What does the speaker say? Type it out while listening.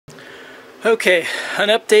Okay, an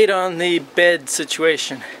update on the bed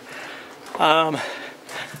situation.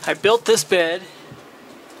 I built this bed,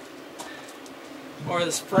 or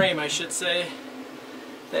this frame I should say,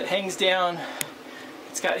 that hangs down.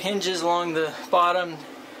 It's got hinges along the bottom,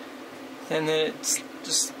 and then it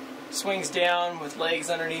just swings down with legs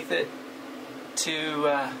underneath it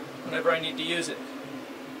to whenever I need to use it.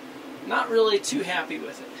 Not really too happy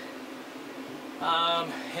with it.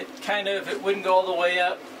 It wouldn't go all the way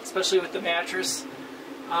up, especially with the mattress,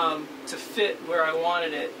 to fit where I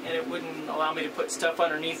wanted it, and it wouldn't allow me to put stuff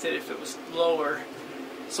underneath it if it was lower.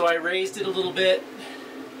 So I raised it a little bit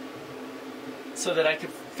so that I could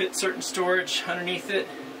fit certain storage underneath it,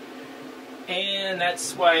 and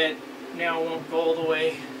that's why it now won't go all the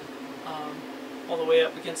way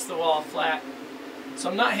up against the wall flat. So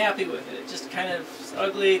I'm not happy with it. It just kind of is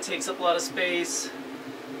ugly, takes up a lot of space.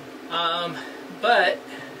 But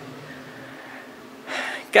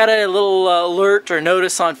got a little alert or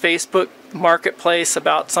notice on Facebook Marketplace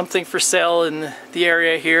about something for sale in the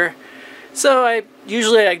area here. So I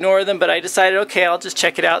usually ignore them, but I decided, okay, I'll just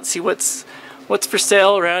check it out and see what's for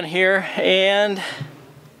sale around here. And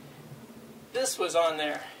this was on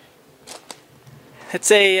there. It's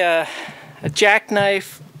a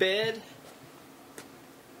jackknife bed.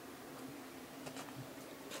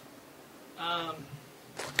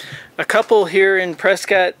 A couple here in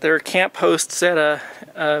Prescott, they're camp hosts at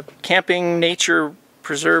a camping nature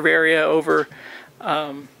preserve area over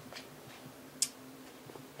by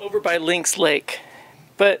Lynx Lake.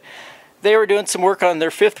 But they were doing some work on their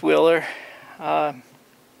fifth wheeler, our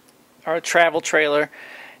travel trailer,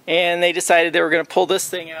 and they decided they were going to pull this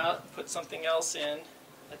thing out and put something else in,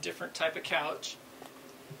 a different type of couch.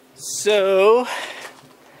 So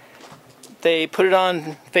they put it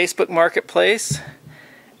on Facebook Marketplace,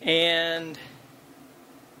 and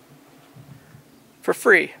for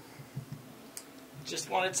free. Just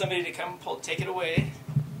wanted somebody to come take it away,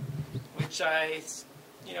 which I,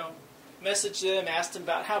 messaged them, asked them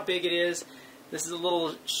about how big it is. This is a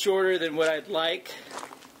little shorter than what I'd like,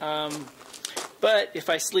 but if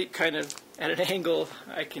I sleep kind of at an angle,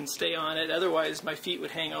 I can stay on it. Otherwise, my feet would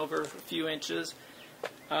hang over a few inches.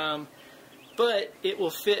 But it will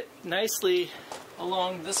fit nicely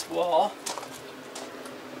along this wall.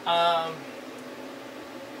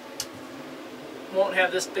 Won't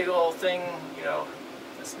have this big old thing,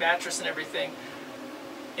 this mattress and everything.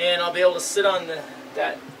 And I'll be able to sit on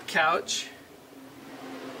that couch.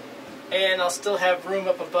 And I'll still have room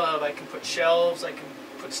up above. I can put shelves, I can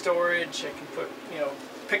put storage, I can put,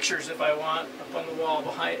 pictures if I want up on the wall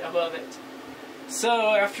above it.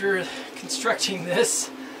 So after constructing this,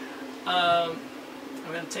 I'm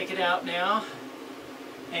going to take it out now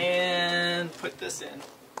and put this in.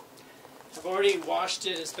 I've already washed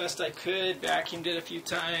it as best I could, vacuumed it a few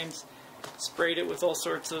times, sprayed it with all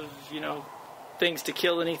sorts of, things to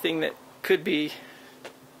kill anything that could be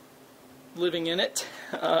living in it.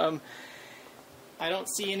 I don't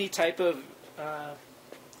see any type of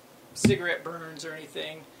cigarette burns or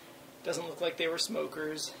anything. Doesn't look like they were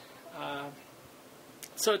smokers.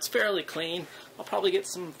 So it's fairly clean. I'll probably get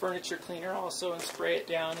some furniture cleaner also and spray it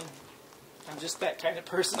down. And I'm just that kind of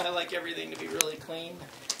person. I like everything to be really clean.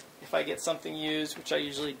 If I get something used, which I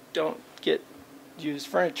usually don't get used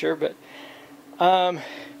furniture, but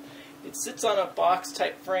it sits on a box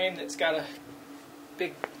type frame that's got a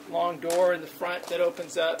big long door in the front that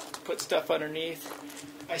opens up, put stuff underneath.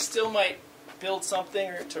 I still might build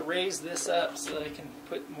something to raise this up so that I can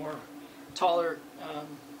put more taller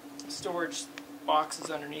storage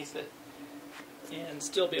boxes underneath it and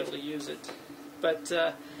still be able to use it. But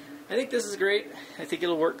I think this is great. I think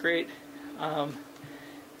it'll work great.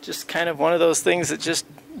 Just kind of one of those things that just,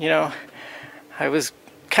 I was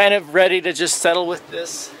kind of ready to just settle with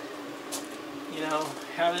this,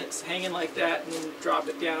 have it hanging like that and then drop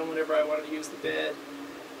it down whenever I wanted to use the bed.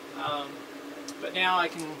 But now I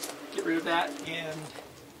can get rid of that and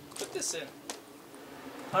put this in.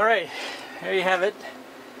 Alright, there you have it.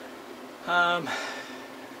 I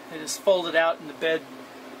just fold it out in the bed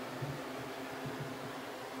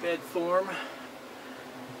form.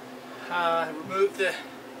 Remove the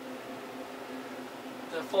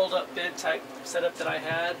fold-up bed type setup that I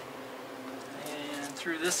had and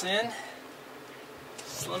threw this in.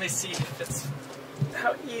 So let me see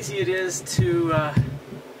how easy it is to let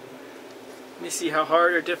me see how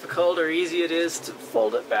hard or difficult or easy it is to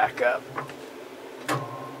fold it back up.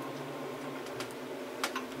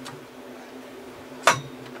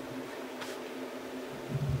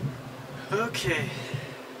 Okay,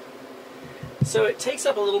 so it takes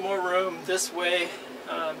up a little more room this way,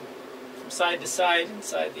 from side to side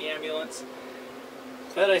inside the ambulance.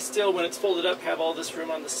 But I still, when it's folded up, have all this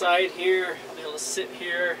room on the side here. I'll be able to sit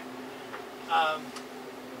here.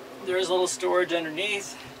 There is a little storage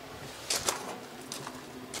underneath.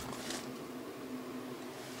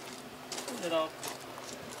 And I'll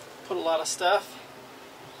put a lot of stuff.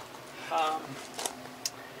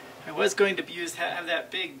 I was going to have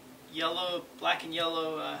that big yellow, black and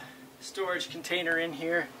yellow storage container in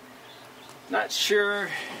here. Not sure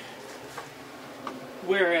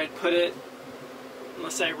where I'd put it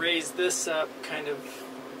unless I raise this up, kind of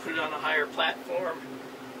put it on a higher platform.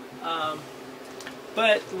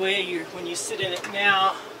 But the way when you sit in it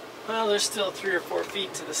now, well, there's still 3 or 4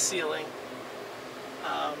 feet to the ceiling.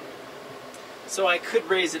 So I could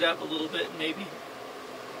raise it up a little bit and maybe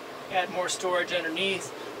add more storage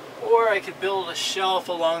underneath, or I could build a shelf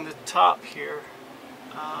along the top here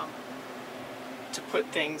to put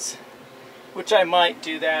things, which I might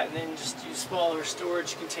do that, and then just use smaller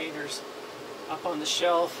storage containers up on the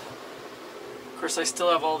shelf. Of course, I still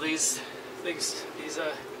have all these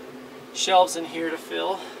shelves in here to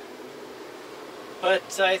fill,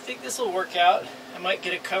 but I think this will work out. I might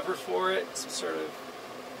get a cover for it, some sort of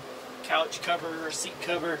couch cover or seat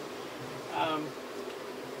cover.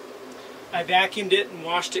 I vacuumed it and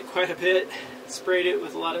washed it quite a bit, sprayed it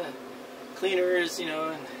with a lot of cleaners, you know,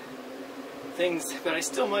 and things, but I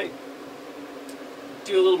still might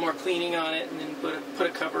do a little more cleaning on it and then put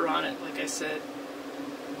a cover on it, like I said.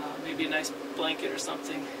 Maybe a nice blanket or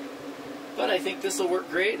something. But I think this will work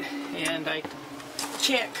great, and I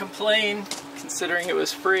can't complain considering it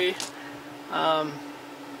was free.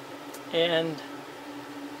 And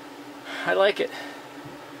I like it.